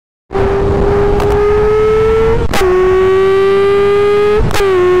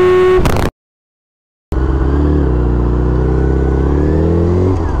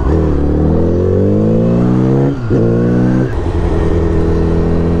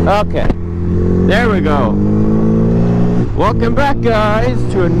Okay, there we go. Welcome back, guys,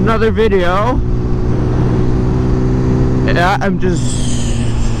 to another video. I'm just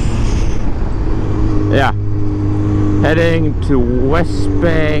heading to West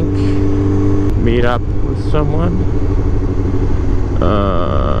Bank, meet up with someone.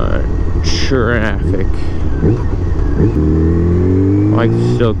 Traffic, like,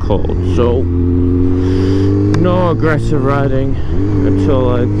 still cold, so no aggressive riding until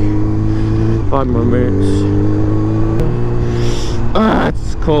like 5 more minutes.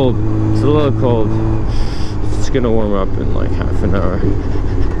 It's cold. It's a little cold. It's gonna warm up in like half an hour.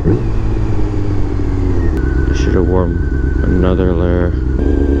 I should have worn another layer.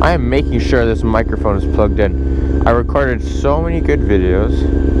 I am making sure this microphone is plugged in. I recorded so many good videos,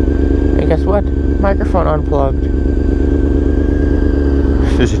 and guess what? Microphone unplugged.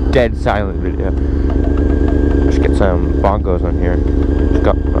 This is a dead silent video. Let's get some bongos on here. Let's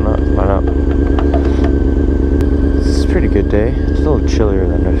go. Why not? This is a pretty good day. It's a little chillier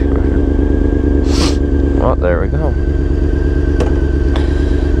than I expected. Well, there we go.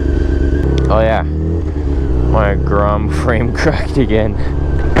 Oh yeah, my Grom frame cracked again.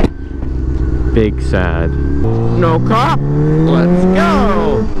 Big sad. No cop. Let's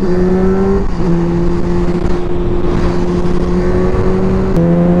go.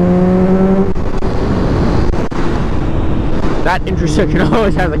 That intersection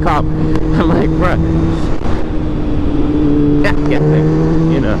always has a cop. I'm like, bruh. Yeah,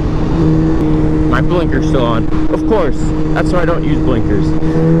 you know. My blinker's still on. Of course. That's why I don't use blinkers.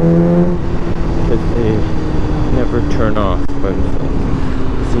 Because they never turn off when,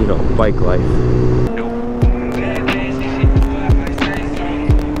 you know, bike life.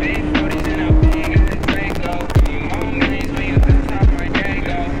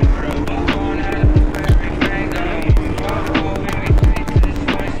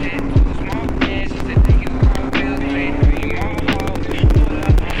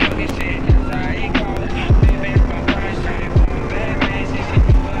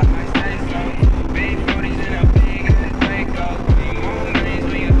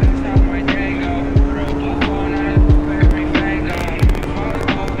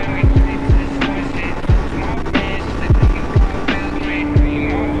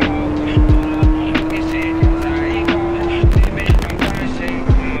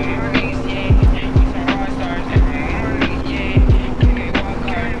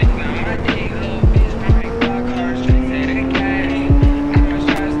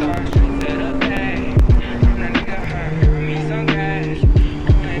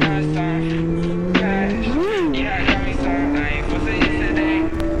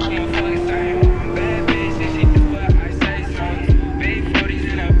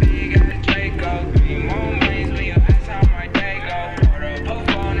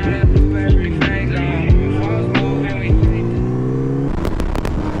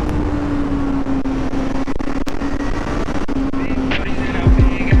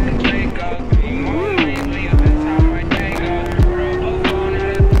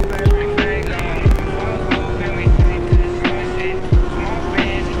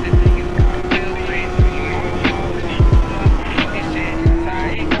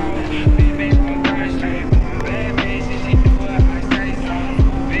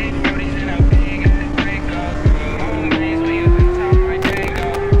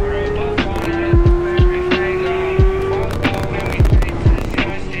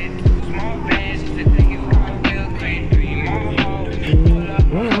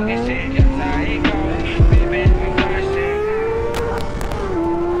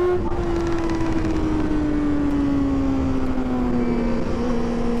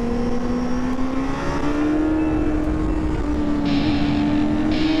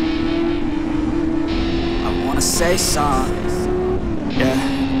 Say something, yeah.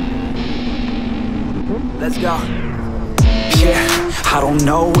 Let's go. Yeah, I don't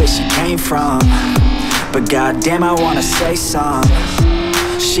know where she came from, but goddamn, I wanna say something.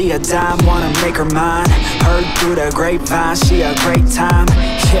 She a dime, wanna make her mine. Heard through the grapevine, she a great time.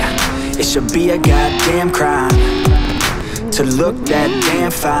 Yeah, it should be a goddamn crime to look that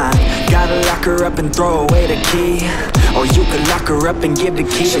damn fine. Gotta lock her up and throw away the key, or you could lock her up and give the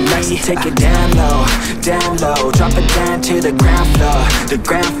key to me. Take it down low, drop it down to the ground floor, the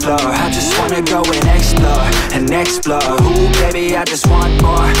ground floor. I just wanna go and explore, ooh baby, I just want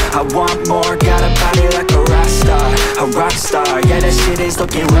more, I want more. Got a body like a rock star, yeah, that shit is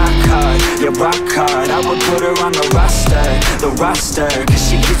looking rock hard, yeah, rock hard. I would put her on the roster, cause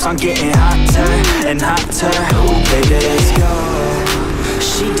she keeps on getting hotter and hotter. Ooh baby, let's go.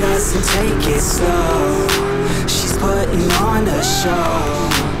 She doesn't take it slow, she's putting on a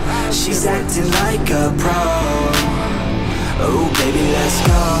show. she's acting like a pro. Oh baby, let's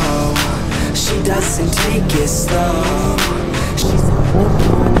go. She doesn't take it slow. She's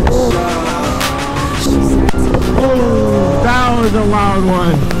on the show. She's acting like a pro. That was a loud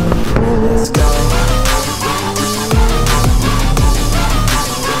one. Let's go.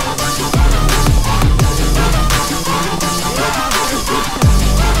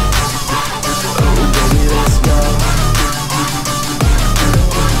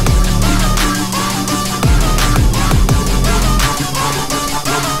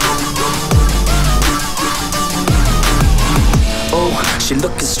 She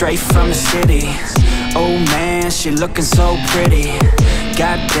looking straight from the city. Oh man, she looking so pretty.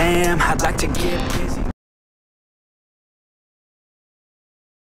 Goddamn, I'd like to get